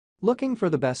Looking for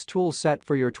the best tool set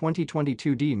for your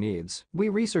 2022D needs? We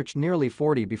researched nearly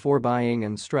 40 before buying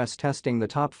and stress testing the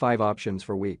top 5 options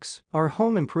for weeks. Our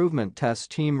home improvement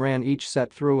test team ran each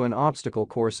set through an obstacle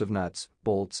course of nuts,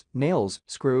 bolts, nails,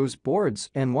 screws, boards,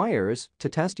 and wires to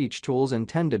test each tool's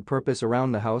intended purpose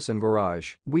around the house and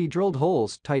garage. We drilled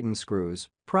holes, tightened screws,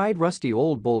 pried rusty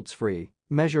old bolts free,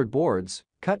 measured boards,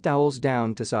 cut dowels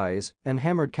down to size, and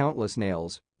hammered countless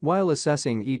nails, while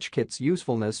assessing each kit's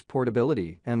usefulness,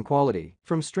 portability, and quality.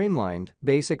 From streamlined,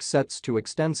 basic sets to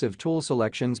extensive tool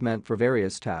selections meant for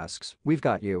various tasks, we've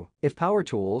got you. If power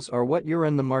tools are what you're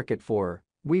in the market for,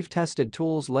 we've tested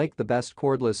tools like the best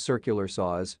cordless circular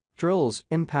saws, drills,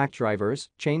 impact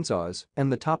drivers, chainsaws,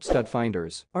 and the top stud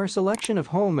finders. Our selection of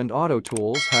home and auto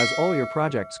tools has all your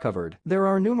projects covered. There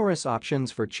are numerous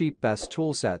options for cheap best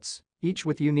tool sets, each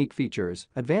with unique features,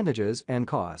 advantages, and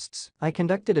costs. I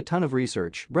conducted a ton of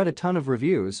research, read a ton of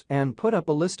reviews, and put up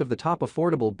a list of the top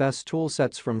affordable best tool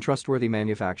sets from trustworthy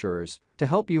manufacturers to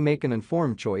help you make an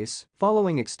informed choice.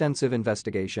 Following extensive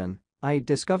investigation, I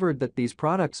discovered that these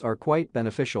products are quite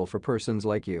beneficial for persons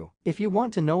like you. If you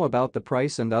want to know about the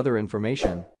price and other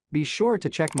information, be sure to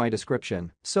check my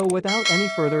description. So without any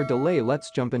further delay,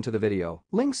 let's jump into the video.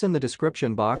 Links in the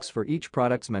description box for each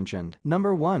products mentioned.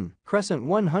 Number 1. Crescent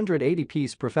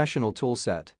 180-piece professional tool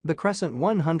set. The Crescent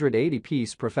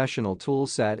 180-piece professional tool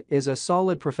set is a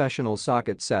solid professional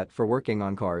socket set for working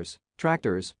on cars,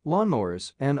 tractors,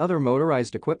 lawnmowers, and other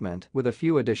motorized equipment, with a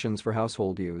few additions for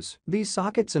household use. These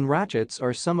sockets and ratchets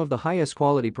are some of the highest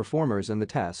quality performers in the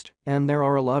test, and there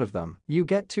are a lot of them. You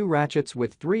get 2 ratchets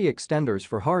with 3 extenders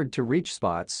for hard-to-reach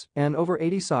spots, and over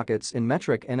 80 sockets in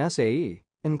metric and SAE,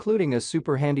 including a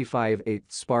super handy 5/8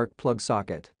 spark plug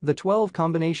socket. The 12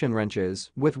 combination wrenches,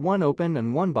 with 1 open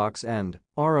and 1 box end,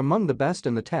 are among the best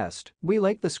in the test. We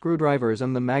like the screwdrivers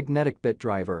and the magnetic bit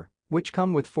driver, which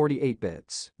come with 48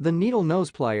 bits. The needle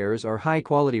nose pliers are high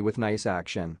quality with nice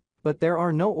action, but there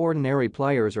are no ordinary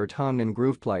pliers or tongue and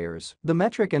groove pliers. The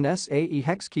metric and SAE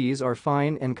hex keys are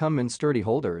fine and come in sturdy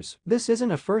holders. This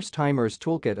isn't a first-timer's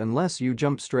toolkit unless you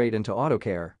jump straight into auto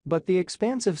care, but the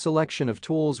expansive selection of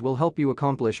tools will help you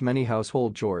accomplish many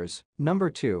household chores. Number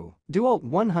 2. DeWalt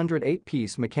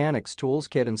 108-piece Mechanics Tools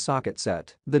Kit and Socket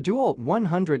Set. The DeWalt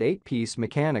 108-piece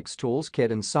Mechanics Tools Kit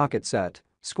and Socket Set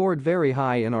scored very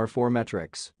high in our 4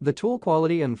 metrics. The tool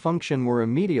quality and function were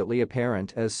immediately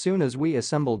apparent as soon as we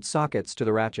assembled sockets to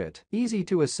the ratchet. Easy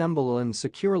to assemble and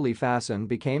securely fasten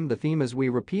became the theme as we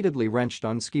repeatedly wrenched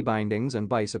on ski bindings and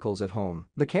bicycles at home.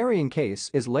 The carrying case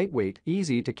is lightweight,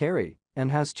 easy to carry, and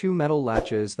has 2 metal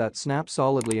latches that snap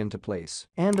solidly into place.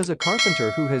 And as a carpenter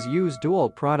who has used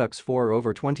DeWalt products for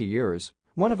over 20 years,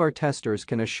 one of our testers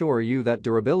can assure you that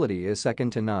durability is second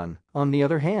to none. On the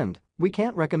other hand, we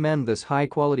can't recommend this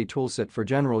high-quality toolset for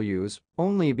general use,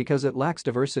 only because it lacks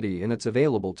diversity in its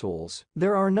available tools.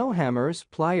 There are no hammers,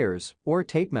 pliers, or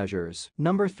tape measures.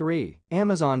 Number 3.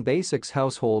 Amazon Basics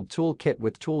Household Tool Kit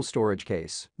with Tool Storage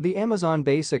Case. The Amazon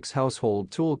Basics Household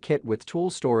Tool Kit with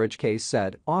Tool Storage Case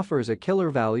set offers a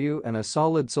killer value and a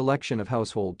solid selection of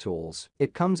household tools.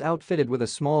 It comes outfitted with a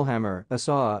small hammer, a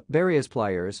saw, various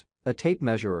pliers, a tape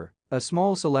measurer, a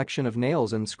small selection of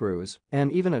nails and screws,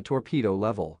 and even a torpedo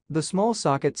level. The small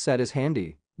socket set is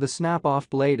handy, the snap-off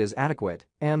blade is adequate,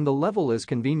 and the level is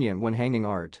convenient when hanging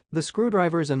art. The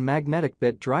screwdrivers and magnetic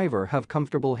bit driver have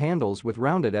comfortable handles with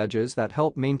rounded edges that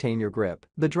help maintain your grip.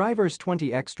 The driver's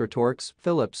 20 extra Torx,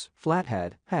 Phillips,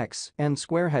 flathead, hex, and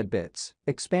square head bits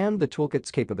expand the toolkit's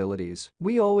capabilities.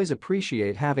 We always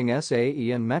appreciate having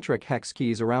SAE and metric hex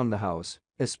keys around the house,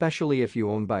 especially if you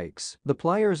own bikes. The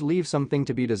pliers leave something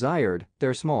to be desired.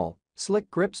 They're small, slick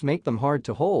grips make them hard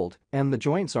to hold, and the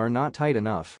joints are not tight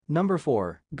enough. Number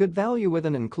 4. Good value with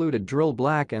an included drill.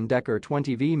 Black & Decker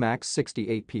 20V Max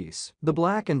 68-piece. The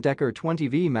Black & Decker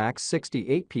 20V Max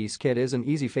 68-piece kit is an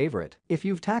easy favorite. If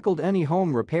you've tackled any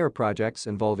home repair projects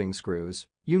involving screws,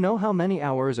 you know how many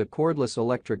hours a cordless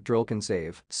electric drill can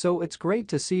save, so it's great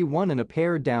to see one in a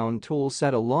pared-down tool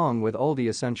set along with all the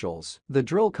essentials. The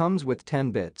drill comes with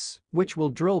 10 bits, which will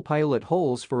drill pilot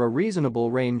holes for a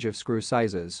reasonable range of screw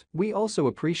sizes. We also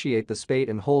appreciate the spade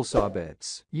and hole saw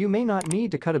bits. You may not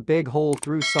need to cut a big hole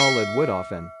through solid wood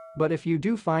often, but if you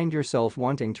do find yourself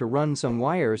wanting to run some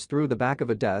wires through the back of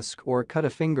a desk or cut a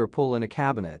finger pull in a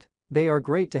cabinet, they are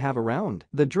great to have around.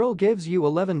 The drill gives you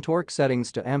 11 torque settings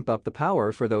to amp up the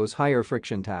power for those higher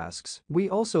friction tasks. We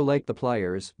also like the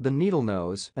pliers, the needle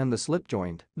nose, and the slip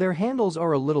joint. Their handles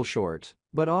are a little short,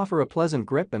 but offer a pleasant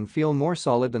grip and feel more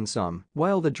solid than some.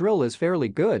 While the drill is fairly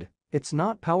good, It's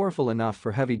not powerful enough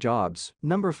for heavy jobs.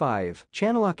 Number 5.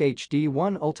 CHANNELLOCK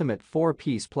HD1 Ultimate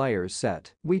 4-Piece Pliers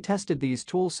Set. We tested these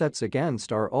tool sets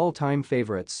against our all-time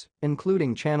favorites,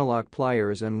 including CHANNELLOCK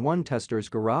pliers and one tester's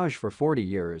garage for 40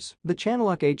 years. The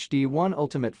CHANNELLOCK HD1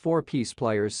 Ultimate 4-Piece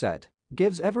Pliers Set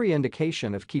gives every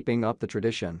indication of keeping up the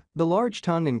tradition. The large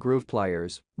tongue and groove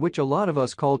pliers, which a lot of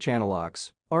us call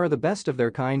CHANNELLOCKs, are the best of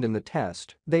their kind in the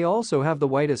test. They also have the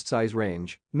widest size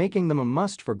range, making them a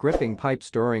must for gripping pipes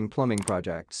during plumbing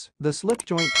projects. The slip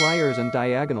joint pliers and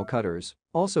diagonal cutters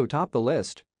also top the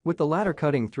list, with the latter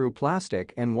cutting through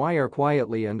plastic and wire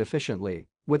quietly and efficiently,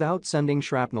 without sending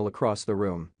shrapnel across the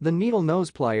room. The needle nose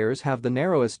pliers have the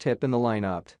narrowest tip in the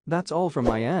lineup. That's all from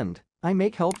my end. I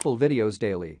make helpful videos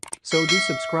daily, so do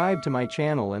subscribe to my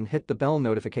channel and hit the bell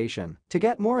notification. To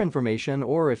get more information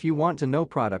or if you want to know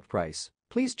product price,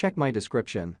 please check my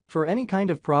description. For any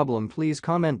kind of problem, please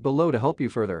comment below to help you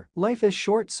further. Life is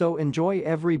short, so enjoy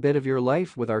every bit of your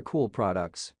life with our cool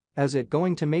products, as it's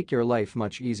going to make your life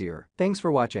much easier. Thanks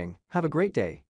for watching. Have a great day.